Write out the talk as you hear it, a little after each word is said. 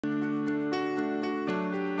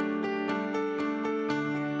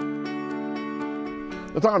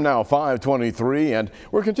The time now 5:23, and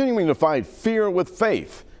we're continuing to fight fear with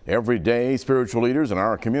faith. Every day, spiritual leaders in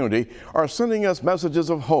our community are sending us messages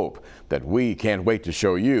of hope that we can't wait to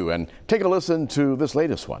show you. And take a listen to this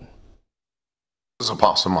latest one. This is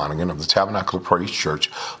Apostle Monigan of the Tabernacle of Praise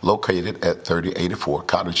Church, located at 3084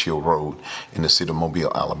 Cottage Hill Road in the city of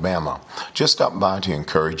Mobile, Alabama. Just stopped by to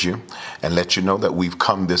encourage you and let you know that we've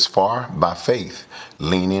come this far by faith,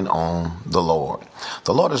 leaning on the Lord.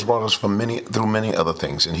 The Lord has brought us through many other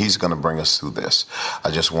things, and He's going to bring us through this.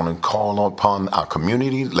 I just want to call upon our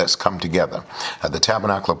community. Let's come together. At the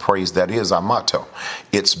Tabernacle of Praise, that is our motto.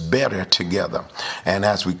 It's better together. And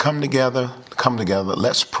as we come together,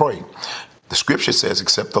 let's pray. The scripture says,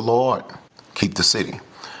 except the Lord, keep the city.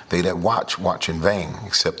 They that watch in vain.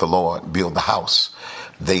 Except the Lord, build the house.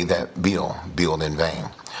 They that build in vain.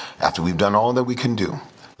 After we've done all that we can do,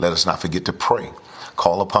 let us not forget to pray.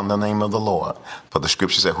 Call upon the name of the Lord. For the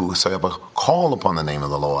scripture says, whosoever call upon the name of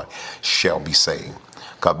the Lord shall be saved.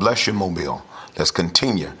 God bless you, Mobile. Let's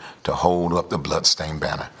continue to hold up the bloodstained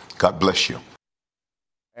banner. God bless you.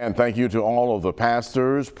 And thank you to all of the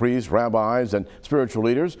pastors, priests, rabbis, and spiritual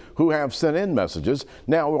leaders who have sent in messages.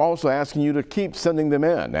 Now we're also asking you to keep sending them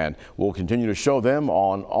in, and we'll continue to show them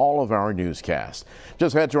on all of our newscasts.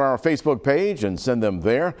 Just head to our Facebook page and send them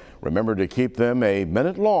there. Remember to keep them a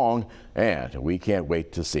minute long, and we can't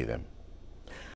wait to see them.